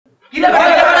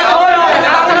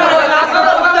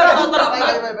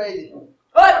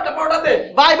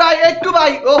ভাই ভাই একটু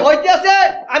ভাই ও হইতে আছে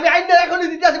আমি আইনা এখনই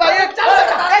দিতে আছি ভাই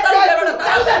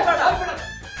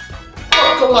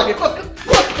কত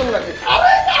লাগে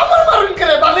আরে আমার মারুন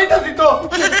করে বানাইতাছি তো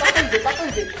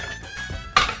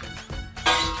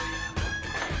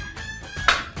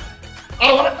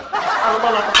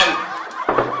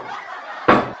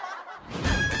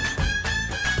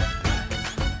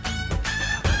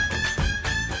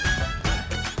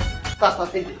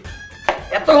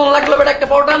এত ভালো লাগলো বেটা একটা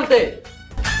পরোটা আনতে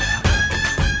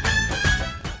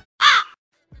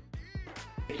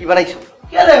কি বানাইছো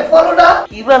কে পরোটা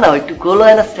কি বানাও একটু গোল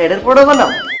হয় না স্যাডের পরোটা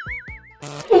বানাও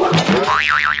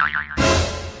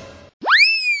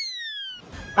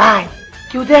ভাই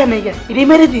কেউ দেয় নাই রে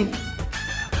মেরে দিন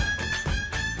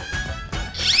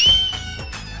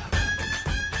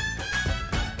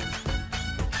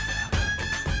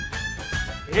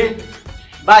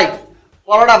ভাই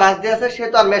পরোটা ভাজতে আছে সে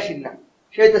তো আর মেশিন না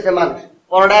সে হইতেছে মানুষ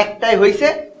পরোটা একটাই হইছে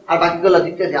আর বাকিগুলো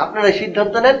দিতেছে আপনারা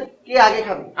সিদ্ধান্ত নেন কে আগে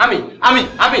খাবে আমি আমি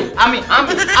আমি আমি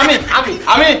আমি আমি আমি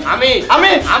আমি আমি আমি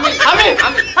আমি আমি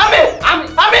আমি আমি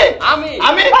আমি আমি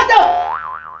আমি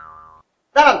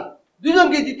দাঁড়ান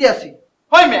দুজনকে দিতে আসি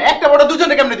হয় মে একটা বড়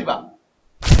দুজনে কেমনে দিবা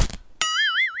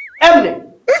এমনি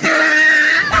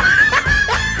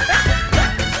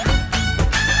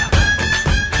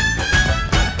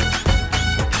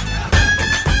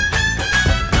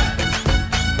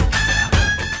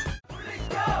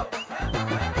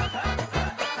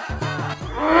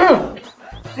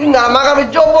সিঙ্গার মাগাবি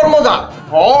জব্বর মজা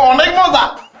ও অনেক মজা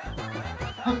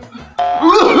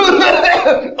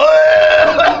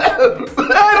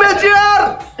এই মেচিয়ার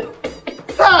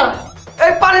স্যার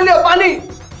এই পানি নিও পানি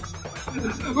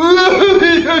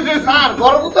স্যার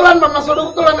বড় বোতল আনবাম না ছোট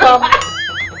বোতল আনবাম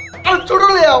আর ছোট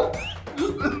লিয়াও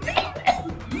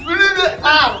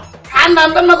স্যার ঠান্ডা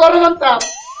আনতাম না গরম আনতাম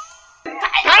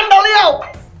ঠান্ডা লিয়াও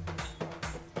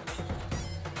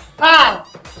স্যার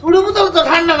ছোট বোতল তো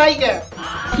ঠান্ডা নাই কে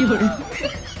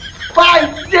ভাই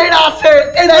যেটা আছে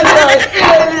এটাই যায়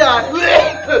এটাই যায়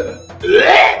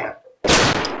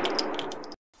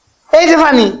এই যে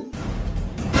পানি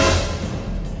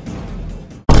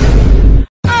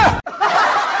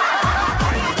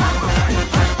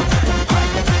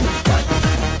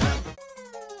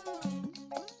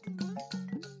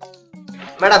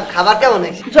ম্যাডাম খাবার কেমন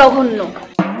হয়েছে জঘন্য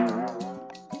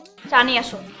চা নিয়ে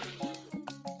আসো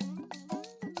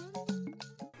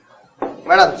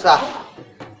ম্যাডাম চা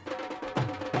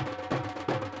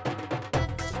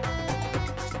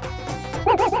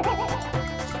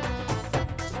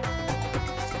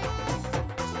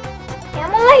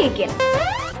কেমন লাগে কেন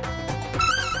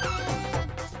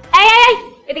এই এই এই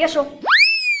এদিকে আসো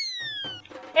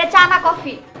এ চা না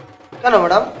কফি কেন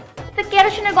ম্যাডাম তো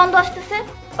কেরোসিনের গন্ধ আসতেছে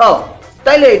ও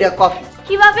তাইলে এটা কফি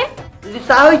কিভাবে যদি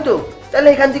চা হইতো তাহলে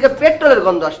এখান থেকে পেট্রোলের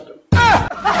গন্ধ আসতো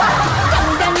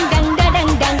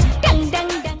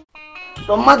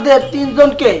তোমাদের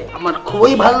তিনজনকে আমার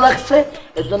খুবই ভালো লাগছে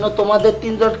এজন্য তোমাদের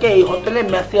তিনজনকে এই হোটেলে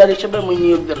ম্যাসিয়ার হিসেবে আমি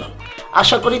নিয়োগ দিলাম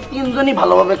আশা করি তিনজনই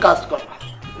ভালোভাবে কাজ করবে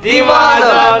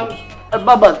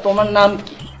বাবা তোমার নাম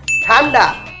কি ঠান্ডা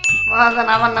মহাজন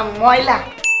আমার নাম ময়লা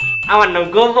আমার নাম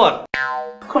গোবর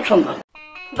খুব সুন্দর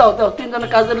দাও দাও তিনজনে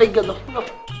কাজে লেগে দাও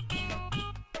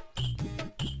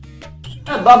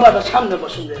বাবাটা সামনে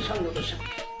বসে যায় সামনে বসে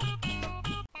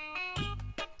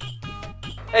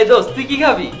এই দোস্ত তুই কি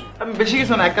খাবি আমি বেশি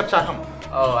কিছু না এক কাপ চা খাবো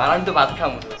ও আর আমি তো ভাত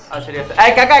খাবো আচ্ছা ঠিক আছে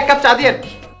এই কাকা এক কাপ চা দিয়েন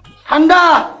ঠান্ডা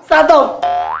চা দাও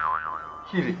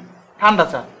কি রে ঠান্ডা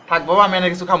চা থাক বাবা আমি এনে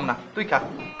কিছু খাবো না তুই খা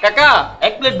কাকা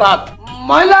এক প্লেট ভাত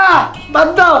ময়লা বাদ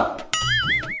দাও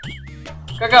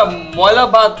কাকা ময়লা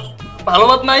ভাত ভালো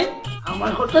ভাত নাই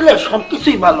আমার হোটেলে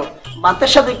সবকিছুই ভালো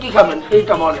ভাতের সাথে কি খাবেন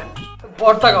সেইটা বলেন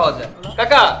ভর্তা খাওয়া যায়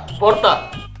কাকা ভর্তা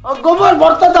গোবর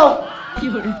ভর্তা দাও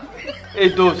এই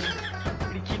দোস্ত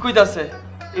কি কইতাছে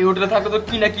এই হোটেলে থাকলে তো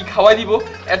কি না কি খাওয়াই দিব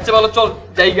এর চেয়ে ভালো চল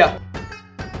জায়গা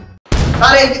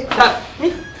আরে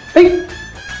এই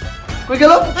কই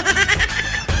গেল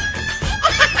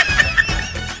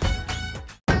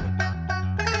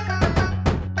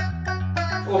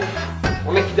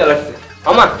অনেক খিদা লাগছে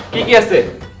আমার কি কি আছে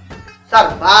স্যার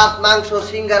ভাত মাংস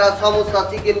সিঙ্গারা সমোসা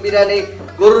চিকেন বিরিয়ানি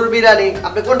গরুর বিরিয়ানি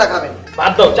আপনি কোনটা খাবেন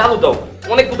ভাত দাও চালু দাও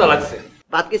অনেক ক্ষুধা লাগছে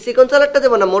ভাত কি চিকন চালেরটা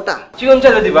দেবো না মোটা চিকন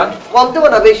চালে দিবা কম দেবো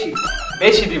না বেশি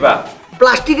বেশি দিবা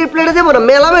প্লাস্টিকের প্লেটে দেবো না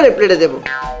মেলামেনের প্লেটে দেবো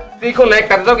তুই কোন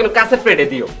একটা দাও কিন্তু কাঁচের প্লেটে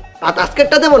দিও ভাত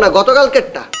আজকেরটা দেবো না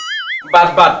গতকালকেরটা বাদ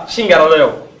বাদ সিঙ্গারা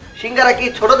দাও সিঙ্গারা কি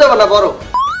ছোট দেবো না বড়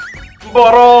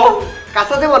বড়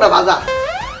কাঁচা দেবো না ভাজা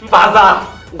ভাজা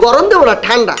গরম দেবো না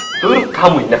ঠান্ডা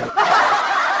খামুই না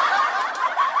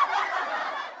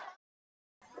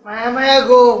মায়া মায়া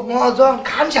গো মহাজন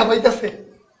খান সাবাইতেছে।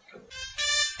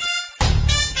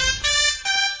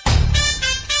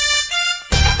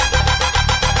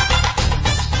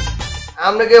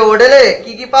 আপনাকে হোটেলে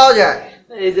কি কি পাওয়া যায়?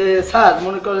 এই যে স্যার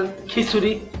মনে করেন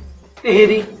খিচুড়ি,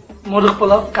 তেহেরি, মোরগ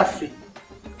পোলাও, কাচ্চি।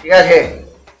 ঠিক আছে,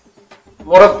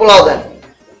 মোরগ পোলাও দেন।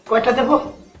 কয়টা দেবো?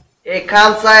 এই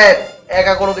খান সাহেব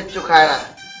একা কোনো কিছু খায় না,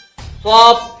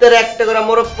 সপ্তাহে একটা করে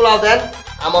মোরগ পোলাও দেন,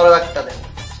 আমারও একটা দেন।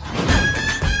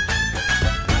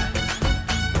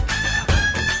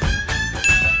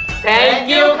 থ্যাংক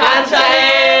ইউ খান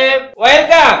সাহেব,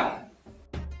 ওয়েলকাম।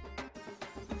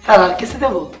 স্যার আর কিছু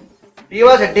দেবো? ডিম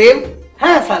আছে? ডিম?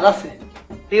 হ্যাঁ স্যার আছে।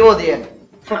 ডিমও দিয়েন।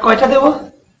 স্যার কয়টা দেবো?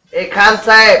 এই খান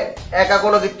সাহেব একা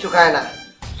কোনো কিচ্ছু খায় না,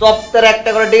 সপ্তাহে একটা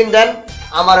করে ডিম দেন,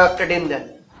 আমারও একটা ডিম দেন।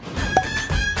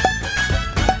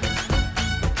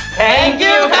 থ্যাংক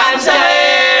ইউ খান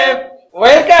সাহেব,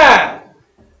 ওয়েলকাম।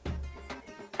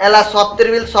 এলা সপ্তাহের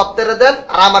বিল সপ্তাহে দেন,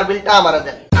 আর আমার বিলটা আমারে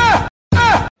দেন।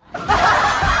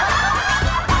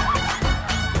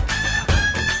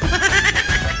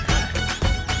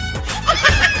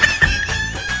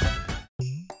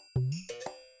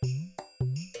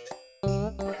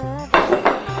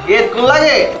 গেট কোন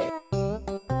লাগে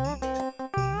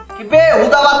কি বে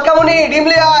হুদা বাদ কামনি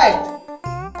ডিমলি আয়।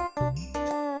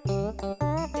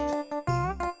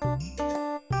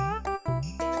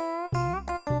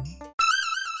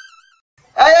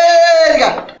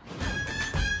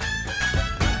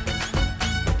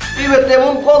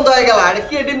 তেমন কোন হয়ে গেল, আরে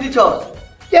কি ডিম দিছ?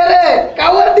 কে রে?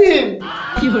 কাওয়ার ডিম।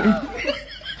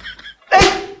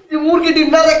 তুই মুরগি ডিম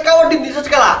না দেখ কাওয়ার ডিম দিছস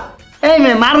কেলা? এই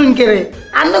মে মারুন কে রে?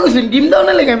 আন্না কইছেন ডিম দাও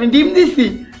না লেগে আমি ডিম দিছি।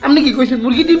 আপনি কি কইছেন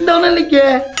মুরগি ডিম দাও না লেগে?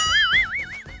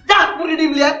 যা মুরগি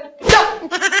ডিম লিয়া যা।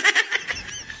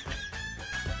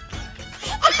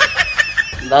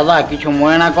 দাদা কিছু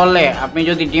মনে না করলে আপনি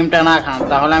যদি ডিমটা না খান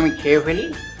তাহলে আমি খেয়ে ফেলি।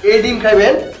 এই ডিম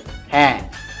খাইবেন? হ্যাঁ।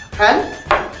 খান।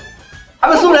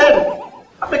 আপনি শুনেন,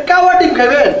 আপনি কাওয়ার ডিম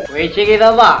খাইবেন? হয়েছে কি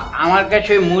দাদা, আমার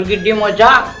কাছে ওই মুরগির ডিমও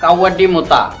যা, কাউয়ার ডিমও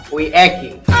তা, ওই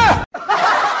একই।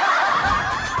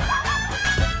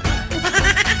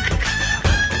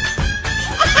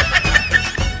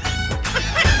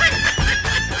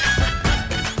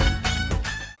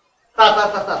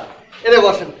 এনে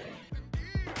বসেন,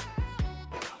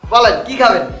 বলেন কি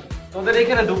খাবেন? তোদের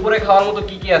এখানে দুপুরে খাওয়ার মতো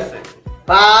কি কি আছে?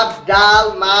 ভাত, ডাল,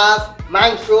 মাছ,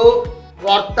 মাংস,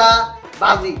 ভর্তা,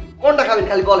 ভাজি, কোনটা খাবেন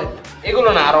খালি বলেন। এগুলো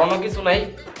না আর অন্য কিছু নাই?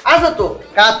 আছে তো,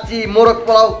 কাচ্চি, মোরগ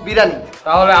পোলাও, বিরিয়ানি।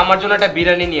 তাহলে আমার জন্য একটা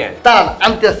বিরিয়ানি নিয়ে আয়। দাঁড়ান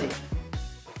আনতে আসি।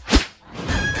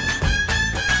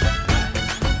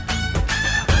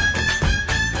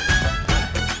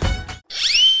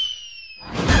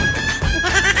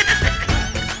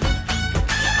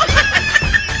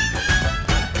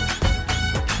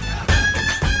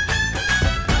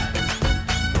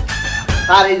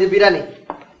 আর এই যে বিরিয়ানি।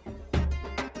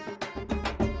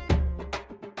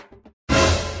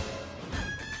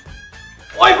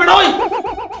 ওই বেটা ওই,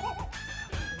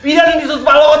 বিরিয়ানি দিছস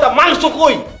ভালো কথা, মাংস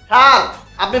কই? স্যার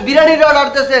আপনি বিরিয়ানির অর্ডার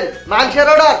দিতেছেন, মাংসের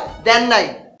অর্ডার দেন নাই।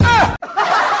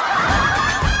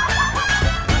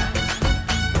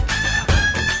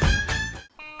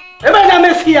 এবার না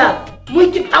মেসিয়া মুই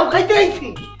কি তাও খাইতে আইছি?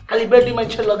 খালি বেডি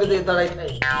মাইছের লগে দিয়ে দাঁড়াই খাই।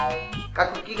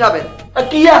 কাকু কি খাবেন? আর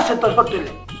কি আছে তোর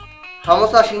হোটেলে?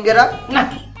 সমোসা, সিঙ্গারা? না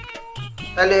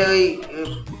তাহলে ওই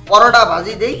পরোটা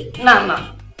ভাজি দেই? না না।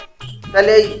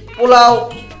 তাহলে এই পোলাও,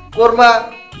 কোরমা,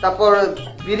 তারপর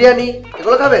বিরিয়ানি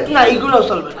এগুলো খাবেন? না এগুলো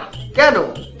চলবে না। কেন?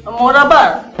 মোর আবার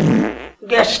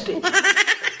গ্যাস্টে।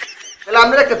 তাহলে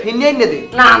আপনারা একটা ফিরনি এনে দিই।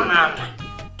 না না না।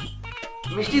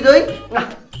 মিষ্টি দই? না।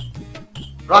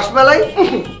 রসমালাই?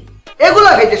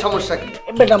 এগুলা খাইতে সমস্যা কি?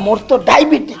 বেটা মোর তো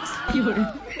ডায়াবেটিস।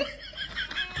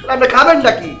 আপনি খাবেন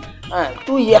নাকি? হ্যাঁ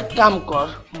তুই এক কাম কর,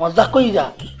 মজা কইরা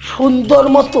সুন্দর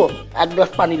মতো এক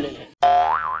গ্লাস পানি লইলে।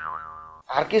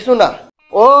 আর কিছু না?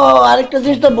 ও আরেকটা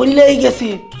জিনিস তো বললেই গেছি,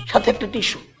 সাথে একটা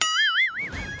টিস্যু।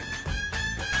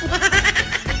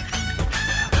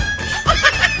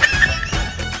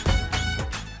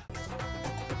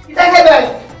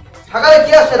 সকালে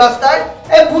কি আছে রাস্তায়?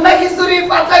 এই বুনা খিচুড়ি,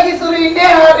 পাতলা খিচুড়ি,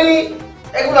 নেহারি।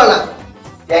 এগুলো না।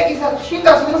 কি স্যার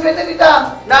সিঙ্গা সমোসা এটা দিতা?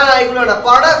 না না এগুলো না।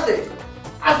 পরোটা আছে?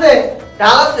 আছে।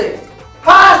 ডাল আছে?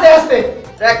 হ্যাঁ আছে আছে।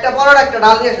 একটা পরোটা একটা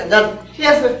ডাল দিয়ে আসেন যান। ঠিক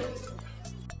আছে।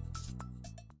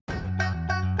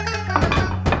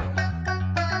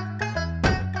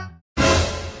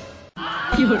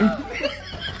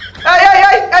 এই এই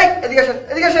এই এই এদিকে আসেন,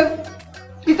 এদিকে আসেন।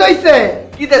 কি কইছে?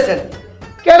 কি দেন?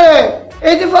 কে রে?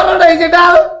 এই যে পরোটা, এই যে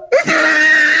ডাল।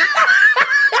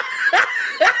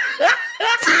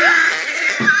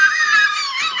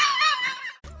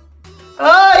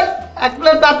 ওই এক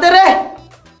প্লেট ভাত দে রে।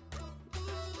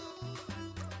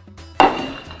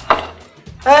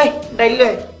 এই ডাইলে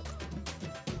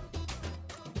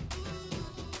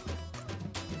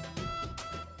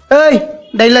এই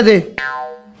ডাইলা দে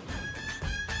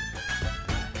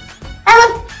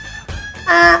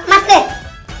মাত্রে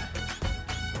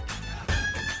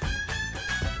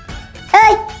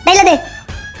এই ডাইলা দে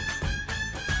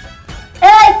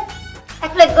এই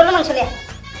এক প্লেট গরুর মাংস দে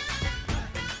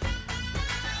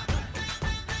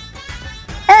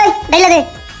এই ডাইলা দে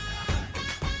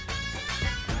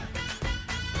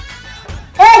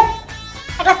এই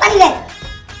এক গ্লাস পানি দে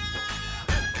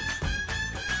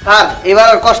স্যার এবার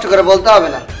আর কষ্ট করে বলতে হবে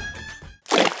না।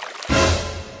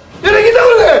 এটা কি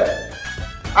তাহলে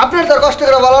আপনার তো আর কষ্ট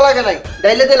করে বলা লাগে নাই,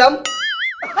 ডাইলে দিলাম।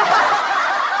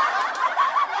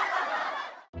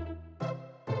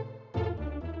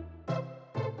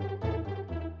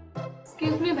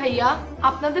 এক্সকিউজ মি ভাইয়া,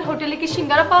 আপনাদের হোটেলে কি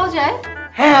সিঙ্গারা পাওয়া যায়?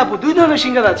 হ্যাঁ আপু, 2 ধরনের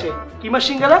সিঙ্গারা আছে, কিমা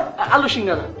সিঙ্গারা আর আলু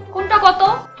সিঙ্গারা। কোনটা কত?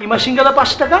 কিমা সিঙ্গারা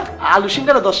 5 টাকা আর আলু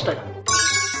সিঙ্গারা 10 টাকা।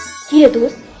 কি রে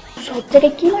দোস্ত, সব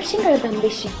জায়গায় কিমার সিঙ্গারের দাম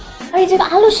বেশি আর এই জায়গায়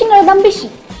আলু সিঙ্গারের দাম বেশি।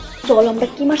 চল আমরা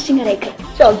কিমার সিঙ্গারাই খাই,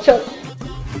 চল চল।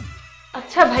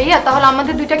 আচ্ছা ভাইয়া, তাহলে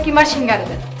আমাদের 2টা কিমার সিঙ্গারা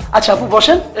দেন। আচ্ছা আপু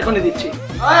বসেন, এখনই দিচ্ছি।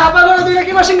 আয় আবার 2টা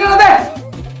কিমা সিঙ্গারা দে।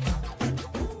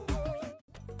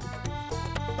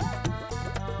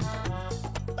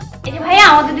 এই যে ভাইয়া,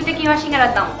 আমাদের 2টা কিমার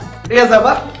সিঙ্গারার দাম। ঠিক আছে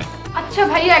আপা। আচ্ছা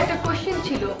ভাইয়া, একটা কোশ্চেন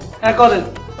ছিল। হ্যাঁ করেন।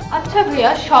 আচ্ছা ভাইয়া,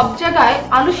 সব জায়গায়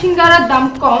আলু সিঙ্গারার দাম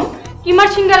কম, কিমার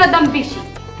সিঙ্গারার দাম বেশি,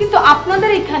 কিন্তু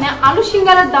আপনাদের এখানে আলু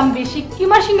সিঙ্গারার দাম বেশি,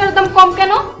 কিমার সিঙ্গারার দাম কম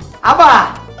কেন? আপা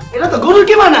এটা তো গরুর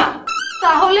কিমা না,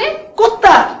 তাহলে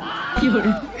কুত্তা।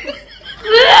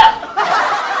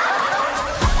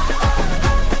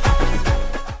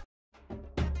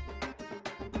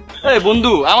 এই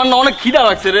বন্ধু, আমার না অনেক খিদা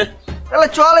লাগছে রে। তাহলে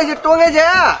চল এই যে টঙ্গে যা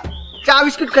চা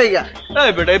বিস্কুট খাই গা।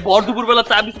 এই বেটা, এই ভর দুপুর বেলা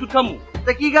চা বিস্কুট খামু?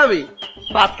 তা কি খাবি?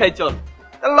 ভাত খাই চল।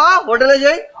 ল হোটেলে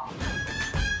যাই।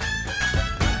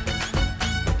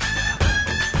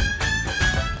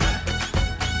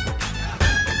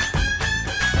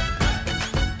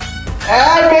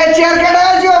 এই মেচিয়ার কেডা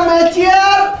আছো?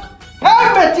 মেচিয়ার, হ্যাঁ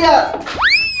মেচিয়ার।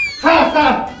 স্যার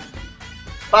স্যার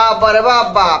বাবা রে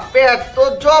বাবা, পেট তো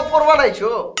জবর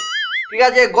বানাইছো। ঠিক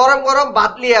আছে, গরম গরম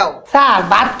ভাত লিয়ে আও। স্যার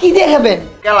ভাত কি দিয়ে খাবেন?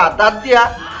 কেলা দাঁত দিয়া?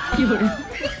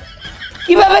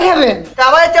 কিভাবে খাবেন?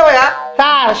 চাবাই চাবাইয়া।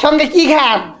 স্যার সঙ্গে কি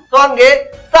খান? সঙ্গে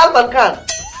সালমান খান।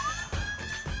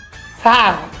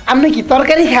 স্যার আপনি কি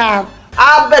তরকারি খান?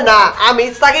 আবে না, আমি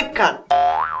সাকিব খান।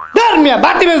 ধর মিয়া,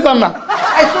 বাতি বেচতাম না।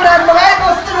 এই সুরেন ভাই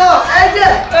বসছিল, এই যে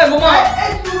এই মামা,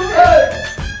 এই সুরেন।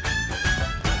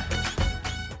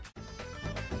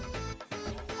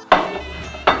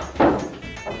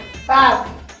 স্যার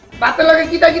ভাতের লগে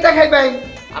কিটা কিটা খাইবেন?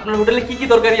 আপনার হোটেলে কি কি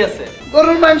তরকারি আছে?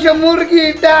 গরুর মাংস, মুরগি,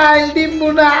 ডাল, ডিম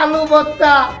ভুনা, আলু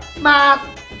ভর্তা, মাছ।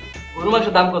 গরু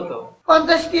মাংসের দাম কত?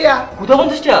 50 টাকা। গুদা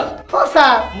 50 টাকা? হ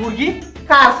স্যার। মুরগি?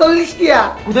 স্যার 40 টাকা।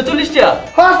 গুদা 40 টাকা?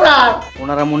 হ স্যার।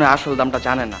 ওনারা মনে হয় আসল দামটা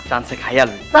জানে না, চান্সে খাইয়া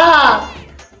লই। স্যার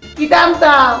কি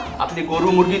দামটা? আপনি গরু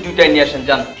মুরগি দুইটাই নিয়ে আসেন,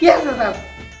 যান। ঠিক আছে স্যার।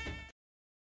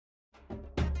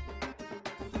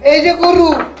 এই যে গরু,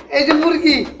 এই যে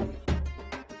মুরগি।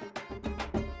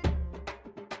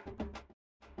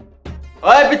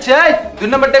 ওই পিচ্ছে, 2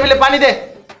 নম্বর টেবিলে পানি দে।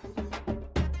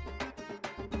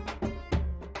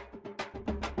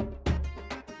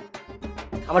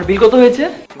 আমার বিল কত হয়েছে?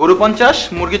 গরু 50,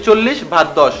 মুরগি 40, ভাত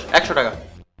 10, 100 টাকা।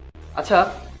 আচ্ছা,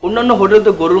 অন্যান্য হোটেলে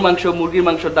তো গরুর মাংস মুরগির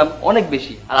মাংসের দাম অনেক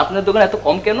বেশি, আর আপনার দোকানে এত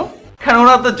কম কেন? কারণ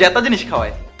ওরা তো জেতা জিনিস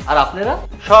খাওয়ায়, আর আপনারা?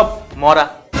 সব মরা।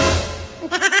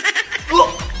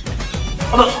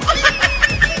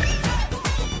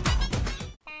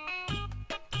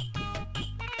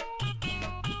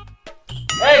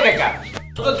 এই কাকা,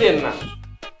 তো দেন না।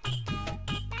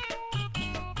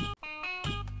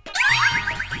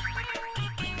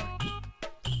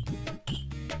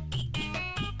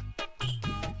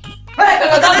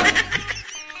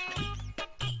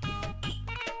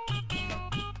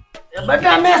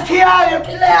 বেটা মেসিয়ার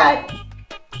হোটেলে আয়।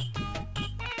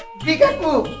 জি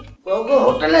কাকু, ওগো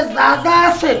হোটেলে যা যা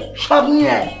আছে সব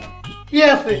নিয়ে আয়। কি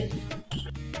আছে?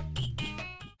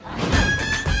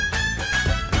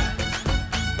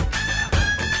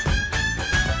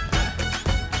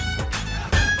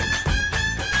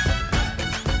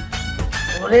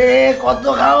 ওরে কত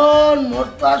খাওন, মোট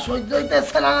তো আর সহ্য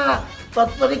হইতেছে না,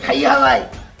 তত্তরি খাইয়া ভাই।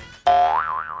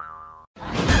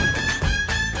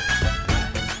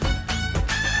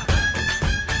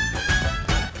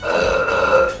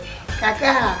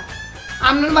 কাকা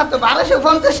আপনার মাত্র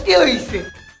 1250 টাকা হয়েছে।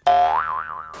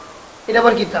 এটা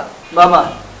আবার কিতা? বাবা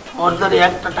ওর ধরে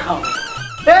একটা টাকা।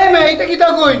 এই মেয়ে এটা কিতা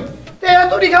কই?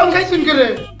 এতটি খাওন খাইছুন করে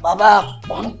বাবা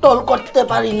কন্ট্রোল করতে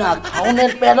পারি না,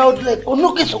 খাওনের প্যারা উঠলে কোনো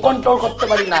কিছু কন্ট্রোল করতে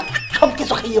পারি না, সব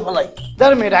কিছু খাইয়ে ফেলাই।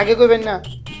 ধর্মের আগে কইবেন না,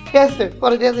 ঠিক আছে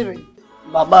পরে দিয়ে দেবেন।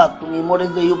 বাবা তুমি মরে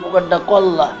যে এই উপকারটা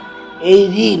করলা, এই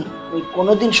ঋণ ওই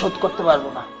কোনোদিন শোধ করতে পারবো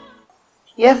না।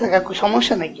 ঠিক আছে কাকু,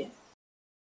 সমস্যা নাকি?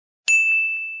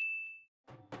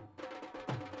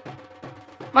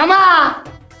 মামা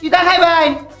চিটা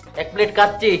খাইবেন? এক প্লেট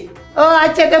কাচ্চি। ও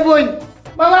আচ্ছা এটা বোন।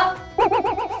 মামা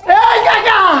এই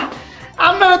কাকা,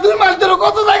 আপনারা 2 মাস ধরে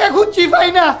কত জায়গা খুঁজছি পাই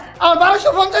না, আমার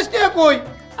 1250 টাকা কই?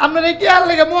 আপনার এই টিয়ার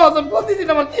লেগে মহাজন প্রতিদিন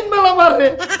আমার 3 বেলা মারে,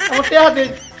 আমার টিয়া দেন।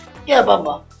 কে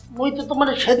বাবা, মুই তো তোমার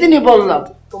সেদিনই বললাম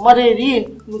তোমার এই ঋণ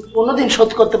তুমি কোনোদিন শোধ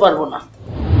করতে পারবো না,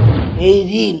 এই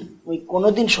ঋণ ওই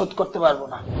কোনোদিন শোধ করতে পারবো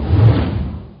না।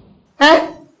 হ্যাঁ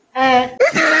হ্যাঁ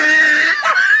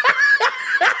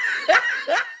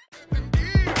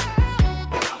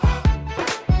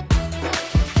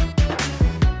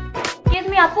কে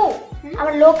তুমি আপু?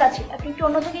 আমার লোক আছে, আপনি একটু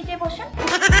অন্য জায়গায় যেয়ে বসেন।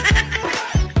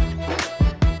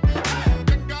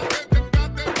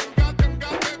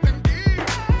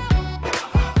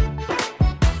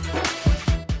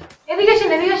 এদিকে আসেন,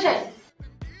 এদিকে আসেন।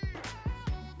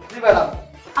 জি ম্যাডাম।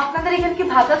 আপনাদের এখানে কি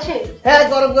ভাত আছে? হ্যাঁ,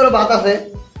 গরম গরম ভাত আছে।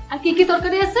 আর কি কি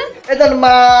তরকারি আছে? এদের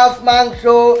মাছ, মাংস,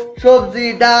 সবজি,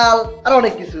 ডাল আর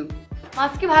অনেক কিছু।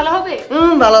 মাছ কি ভালো হবে?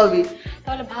 ভালো হবে।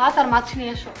 তাহলে ভাত আর মাছ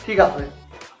নিয়ে এসো। ঠিক আছে।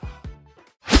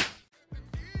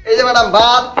 এই যে ম্যাডাম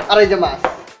ভাত আর এই যে মাছ।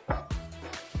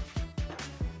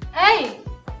 এই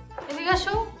এদিকে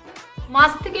আসো।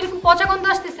 মাছ থেকে এরকম পচা গন্ধ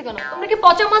আসতেছে কেন? তোমরা কি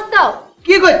পচা মাছ দাও?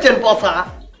 কি করছেন পচা?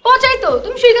 পচাই তো,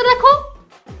 তুমি শুইকা দেখো।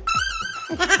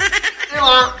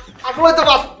 আসলে তো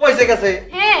মাছ পয়সা গেছে।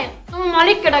 হ্যাঁ, তুমি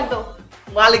মালিককে ডাক দাও।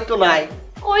 মালিক তো নাই।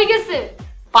 কই গেছে?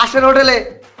 পাশের হোটেলে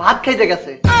ভাত খাইতে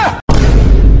গেছে।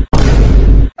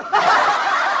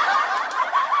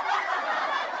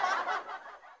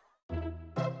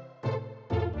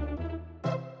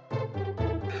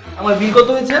 আমার বিল কত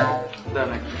হয়েছে?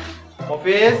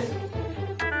 মফিজ,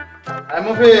 এই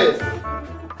মফিজ,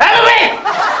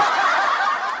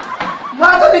 মা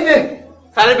তো নিতে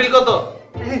স্যারের বিল কত?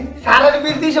 সারার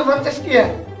বিল 250 টাকা।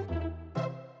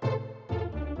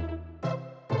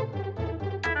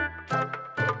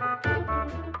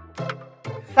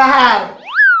 স্যার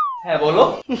হ্যাঁ বলো।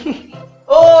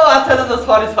 ও আচ্ছা আচ্ছা,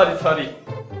 সরি সরি সরি,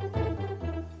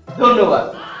 ধন্যবাদ।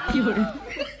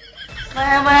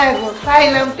 মায়া মায়া গো,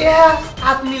 চাইলাম টিয়া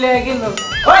আপনি লেগে গেল।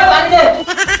 ওই পানি দে।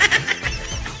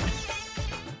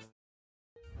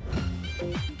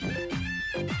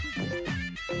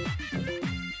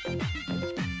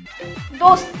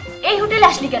 দোস্ত, এই হোটেলে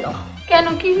আসলি কেন? কেন,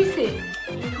 কি হইছে?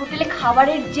 এই হোটেলে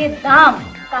খাবারের যে দাম,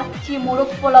 কাচ্চি, মোরগ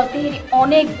পোলাও, তেহেরি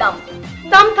অনেক দাম।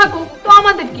 দাম থাকুক তো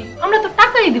আমাদের কি, আমরা তো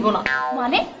টাকাই দিব না।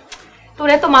 মানে তোর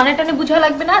এত মানে টানে বুঝা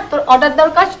লাগবে না, তোর অর্ডার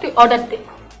দেওয়ার কাজ তুই অর্ডার দে।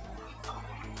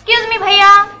 এক্সকিউজ মি ভাইয়া,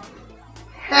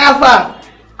 হ্যাঁ আপা,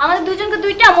 আমাদের দুজনকে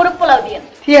 2টা মোরগ পোলাও দিয়েন।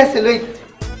 ঠিক আছে লই।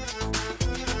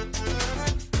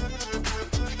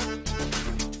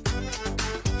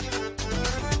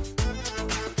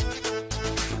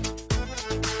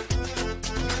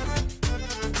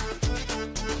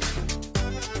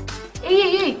 এই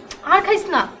এই এই, আর খাইস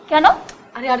না। কেন?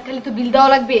 আরে আর খালি তো বিল দেওয়া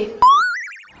লাগবে।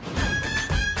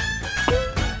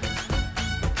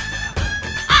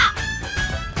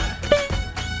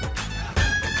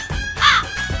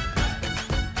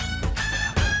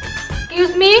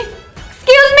 এক্সকিউজ মি,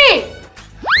 এক্সকিউজ মি,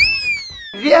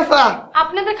 জি আপা।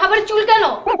 আপনাদের খাবারের চুল কেন?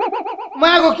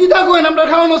 মায়া গো, কি থাকবেন আমরা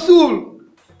খাওয়ানো চুল?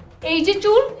 এই যে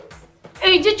চুল,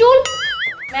 এই যে চুল।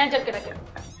 ম্যানেজারকে ডাকেন,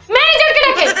 ম্যানেজারকে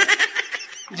ডাকেন।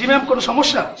 জি ম্যাম, কোনো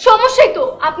সমস্যা? সমস্যাই তো,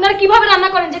 আপনারা কিভাবে রান্না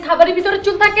করেন যে খাবারের ভিতরে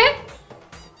চুল থাকে?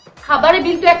 খাবারের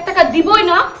বিল তো 1 টাকা দিবই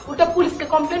না, ওটা পুলিশকে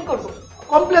কমপ্লেন করব।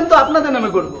 কমপ্লেন তো আপনাদের নামে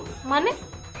করবো। মানে?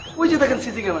 ওই যে দেখেন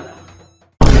সিসি ক্যামেরা।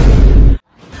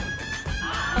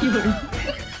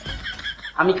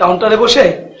 আমি কাউন্টারে বসে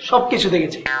সবকিছু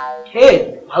দেখেছি, খেয়ে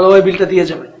ভালোভাবে বিলটা দিয়ে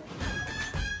যাবেন।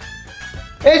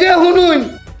 এই যে শুনুন,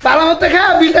 ভালো মতো খা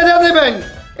বিলটা দিয়ে দেবেন।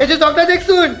 এই যে জগটা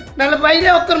দেখছুন, নাহলে বাইরে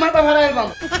অত্তর মাথা ভাড়া এরবাম।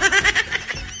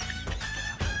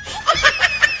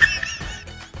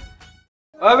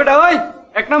 ওই বেটা ওই,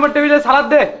 1 নম্বর টেবিলে সালাদ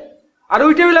দে, আর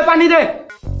ওই টেবিলে পানি দে।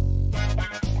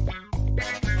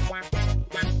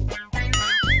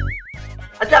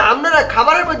 আচ্ছা, আপনারা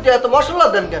খাবারের মধ্যে এত মশলা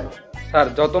দেন কেন? স্যার,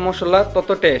 যত মশলা তত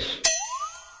টেস্ট।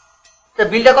 তা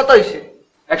বিলটা কত হয়েছে?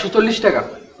 140 টাকা।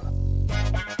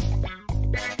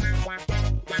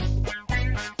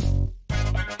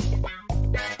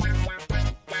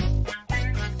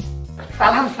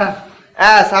 সালাম স্যার।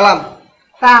 হ্যাঁ সালাম।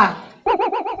 স্যার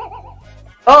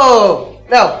ও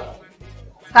নাও।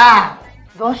 স্যার,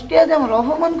 10 টাকা দিয়ে আমার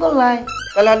অপমান করলাই,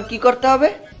 তাহলে এখন কি করতে হবে?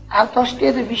 আর 10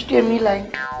 টাকা দিয়ে 20 টাকা মিলাই।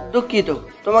 দুঃখিত,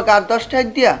 তোমাকে আর 10 টাকা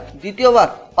দিয়া দ্বিতীয়বার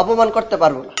অপমান করতে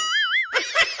পারবো না।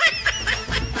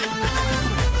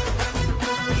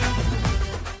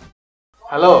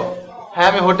 হ্যালো, হ্যাঁ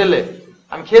আমি হোটেলে,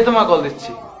 আমি খেয়ে তোমাকে কল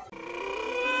দিচ্ছি।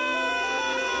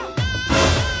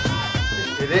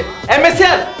 জি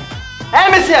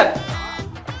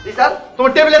স্যার।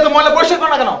 তোমার টেবিলে তো ময়লা পরিষ্কার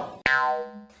করো না কেন?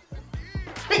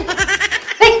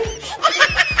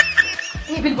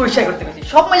 টেবিল পরিষ্কার করতে গেছি,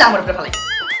 সব ময়লা আমার উপরে ফেলাই।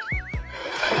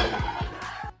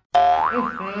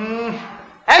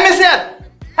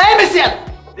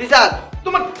 জি স্যার।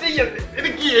 তোমার এটা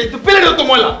কি? এই তো প্লেটের তো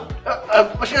ময়লা।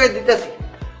 পরিষ্কার করে দিতেছি।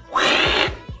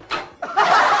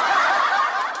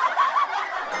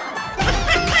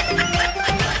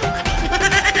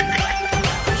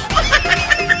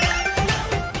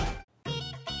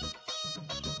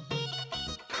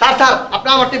 স্যার স্যার, আপনি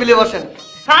আমার টেবিলে বসেন।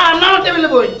 স্যার আমরা আমার টেবিলে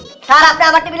বই। স্যার আপনি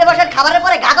আমার টেবিলে বসেন, খাবারের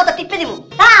পরে গা কত টিপে দিব।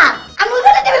 স্যার আমি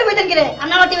ওখানে টেবিলে বইতেন কিরে?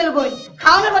 আপনি আমার টেবিলে বই।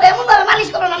 খাওয়ানোর পরে এমন ভাবে মালিশ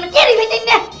করুন আপনি টেরি হইতেন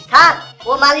না। স্যার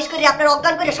ও মালিশ করে আপনার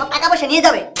অজ্ঞান করে সব টাকা পয়সা নিয়ে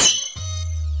যাবে।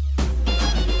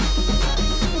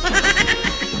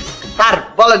 স্যার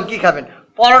বলেন কি খাবেন?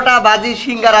 পরোটা, ভাজি,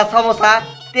 সিঙ্গারা, সমোসা,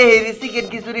 তেহেরি, চিকেন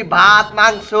খিচুড়ি, ভাত,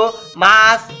 মাংস,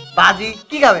 মাছ, ভাজি,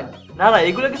 কি খাবেন? না না,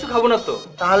 এগুলো কিছু খাবো না তো।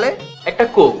 তাহলে একটা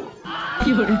কোক।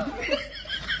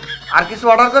 আর কিছু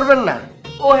অর্ডার করবেন না?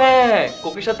 ও হ্যাঁ,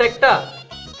 কোকের সাথে একটা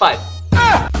পাইপ।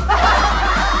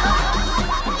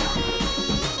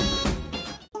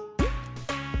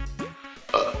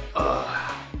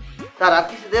 স্যার আর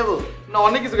কিছু দেবো? না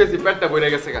অনেক কিছু গেছি, পেটটা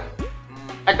বইরে গেছে গা।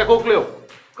 একটা কোক লেও।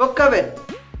 কোক খাবেন?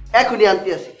 এখনই আনতে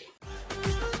আসি।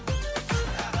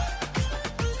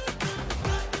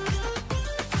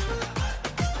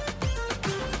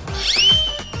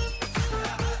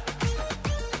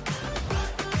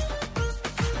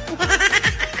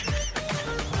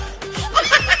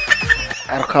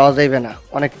 আর খাওয়া যাইবে না,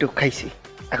 অনেকটুকু খাইছি,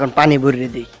 এখন পানি ভরিয়ে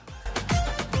দিই।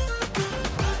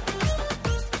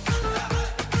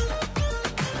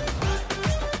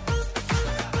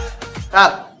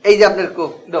 স্যার এই যে আপনার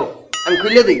কোক, দাও আমি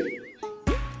খুলে দিই।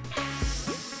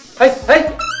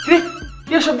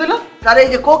 কি সব দিল? স্যার এই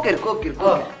যে কোকের কোকের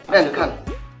কোক, নেন খান।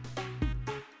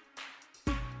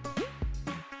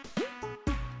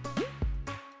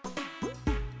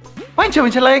 পাঁচা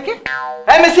মিছা লাগে কে?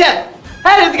 হ্যাঁ মেসিয়া,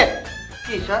 হ্যাঁ এদিকে।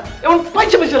 কি স্যার? এমন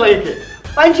পাঁচা মিছা লাগে কে?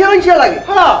 পাঞ্চা পাঞ্চা লাগে?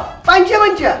 হ্যাঁ পাঞ্চা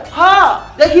পাঞ্চা, হ্যাঁ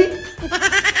দেখি।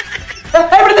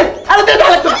 আরে দে, আরে দে,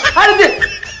 ঢালা তো, আরে দে।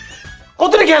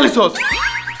 কতটা খেয়ালি সস?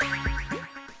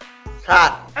 স্যার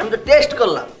আমি তো টেস্ট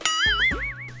করলাম।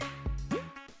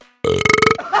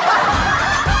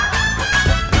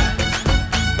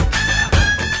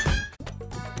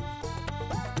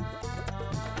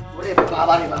 ওরে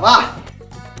বাবা রে বাবা,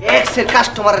 এক্সের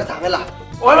কাস্টমারের ঝামেলা।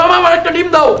 ওই মামা আমার একটা ডিম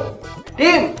দাও।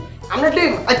 ডিম? আমরা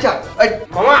ডিম? আচ্ছা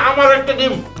মামা আমার একটা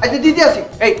ডিম। আচ্ছা দিতে আসি।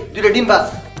 এই দুটো ডিম বাস।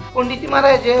 পন্ডিতি মারা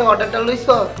যে অর্ডারটা লইছ,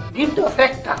 ডিম তো আছে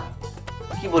একটা।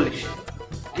 কি বলিস?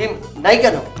 ডিম নাই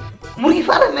কেন? মুরগি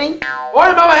ফারে নাই।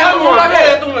 ওই বাবা হ্যাঁ লাগে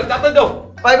তুমি যাতে দাও।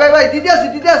 ভাই ভাই ভাই দিতে আসি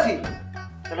দিতে আসি।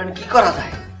 তাহলে আমি কি করা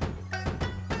যায়?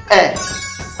 হ্যাঁ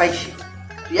পাইছি,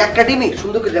 তুই একটা ডিমই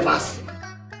সুন্দর করে বাস।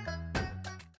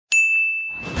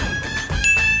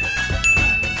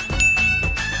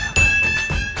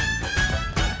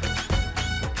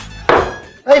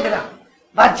 এই বেটা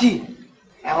বাজি,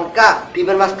 এখন কা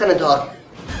ডিমের মাঝখানে ধর,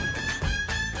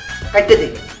 কাটতে দে।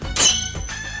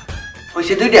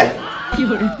 হয়েছে দুইটা।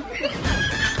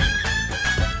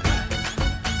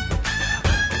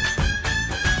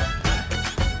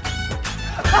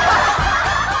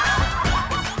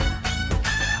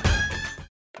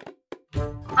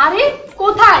 আরে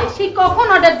কোথায়? সেই কখন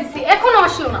অর্ডার দিছি, এখনো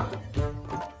আসলো না।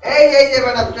 এই যে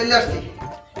ম্যাডাম চলে আসছি।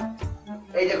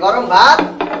 এই যে গরম ভাত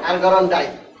আর গরম ডাল,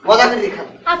 মজা করে খান।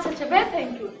 আচ্ছা আচ্ছা, বেশ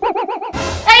থ্যাংক ইউ।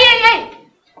 এই এই এই,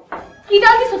 কি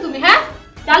ডাল দিছো তুমি? হ্যাঁ,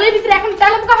 ডালের ভিতরে এখন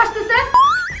তেলকা ভাসতেছে।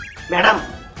 ম্যাডাম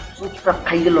চুপচাপ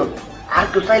খাই গেল, আর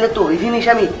কেউ চাইলে তো ওই জিনিস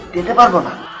আমি দিতে পারবো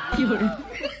না।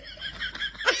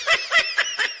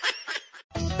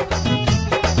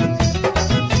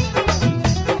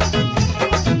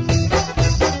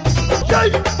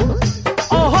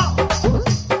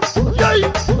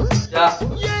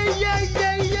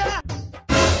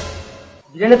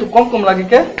 বিরিয়ানি তো কম কম লাগে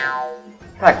কে?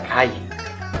 থাক খাই।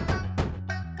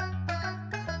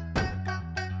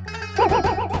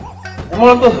 এমন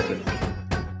তো হচ্ছে।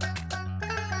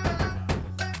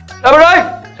 তারপরে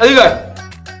এদিকে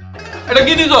এটা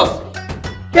কি দিছস?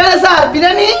 কেন স্যার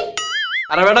বিরিয়ানি?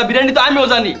 আরে বেটা বিরিয়ানি তো আমিও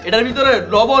জানি, এটার ভিতরে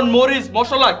লবণ, মরিচ,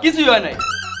 মশলা কিছুই হয় নাই।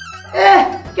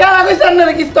 কেন কইছে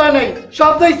আপনারা কিছু হয় নাই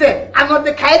সব হইছে আমি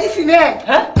ওদের খাই দিছি নে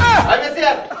হ্যাঁ ভাই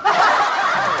মেসিয়ার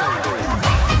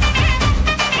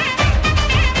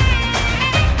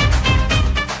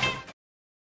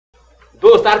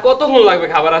দোস্ত আর কতক্ষণ লাগবে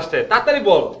খাবার আসতে তাড়াতাড়ি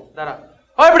বল। দাঁড়া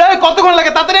ওই বেটা ওই কতক্ষণ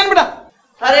লাগে তাড়াতাড়ি আন বেটা।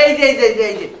 স্যার এই যে এই যে এই যে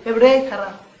এই যে এবারে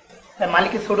খারাপ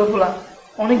মালিকের ছোট ফোলা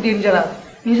অনেক ডেঞ্জারাস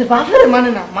নিজের বাপের মানে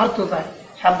না মারতো যায়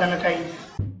সাবধানে খাইস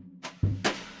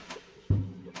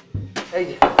এই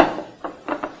যে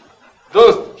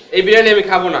দোস্ত এই বিরিয়ানি আমি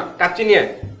খাবো না, কাচ্চি নিয়ে আয়।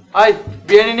 আই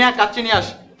বিরিয়ানি নিয়ে কাচ্চি নিয়ে আস,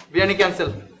 বিরিয়ানি ক্যান্সেল।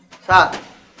 স্যার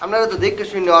আপনারা তো দেখতে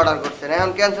শুনে অর্ডার করছেন,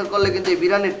 এখন ক্যান্সেল করলে কিন্তু এই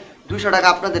বিরিয়ানির 200 টাকা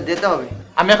আপনাদের দিতে হবে।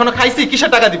 আমি এখনো খাইছি,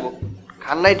 কিসের টাকা দিব?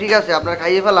 খান নাই ঠিক আছে, আপনারা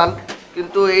খাইয়ে ফেলান,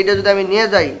 কিন্তু এইটা যদি আমি নিয়ে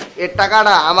যাই এর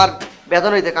টাকাটা আমার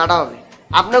বেতন হইতে কাটা হবে।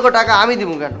 আপনাকে টাকা আমি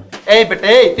দিব কেন? এই বেটা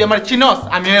এই তুই আমার চিনস,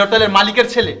 আমি এই হোটেলের মালিকের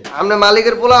ছেলে। আপনি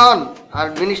মালিকের পোলা হন আর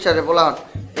মিনিস্টারের পোলা হন,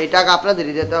 এই টাকা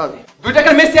আপনাদেরই দিতে হবে। 2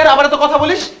 টাকার মেসি আর আবার তো কথা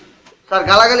বলিস। স্যার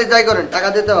গালাগালি যাই করেন, টাকা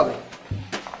দিতে হবে।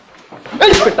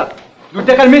 এই বেটা 2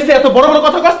 টাকার মেসি এত বড় বড়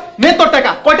কথা কস, নে তোর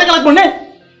টাকা। কয় টাকা লাগবে নে?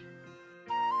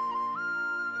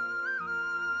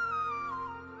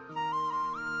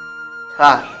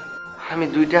 স্যার আমি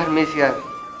 2 টাকার মেসি আর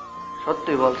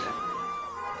সত্যি বলছেন,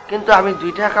 কিন্তু আমি 2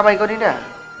 টাকা কামাই করি না,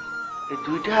 এই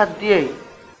 2 টাকা দিয়েই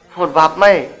মোর বাপ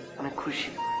মায়ে অনেক খুশি।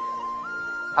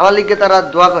 আমার লিগে তারা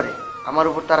দোয়া করে, আমার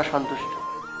উপর তারা সন্তুষ্ট।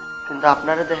 কিন্তু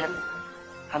আপনারা দেখেন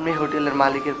আপনি হোটেলের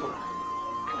মালিকের পোলা,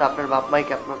 কিন্তু আপনার বাপ মাই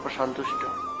কি আপনার উপর সন্তুষ্ট?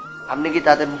 আপনি কি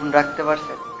তাদের মন রাখতে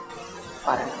পারছেন?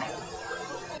 পারেন না।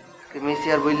 মেসি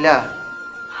আর বললা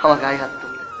আমার গায়ে হাত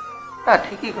তুললে না,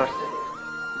 ঠিকই করছে।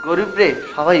 গরিব রে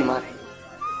সবাই মারে,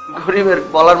 গরিবের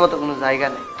বলার মতো কোনো জায়গা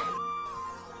নেই।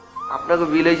 আপনাকে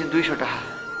বিল হয়েছে 200 টাকা,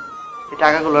 এই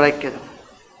টাকাগুলো রাখতে দেন।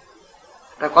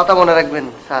 একটা কথা মনে রাখবেন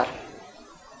স্যার,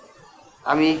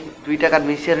 আমি 2 টাকার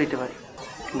মেসিয়ার হইতে পারি,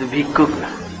 কিন্তু ভিক্ষুক না।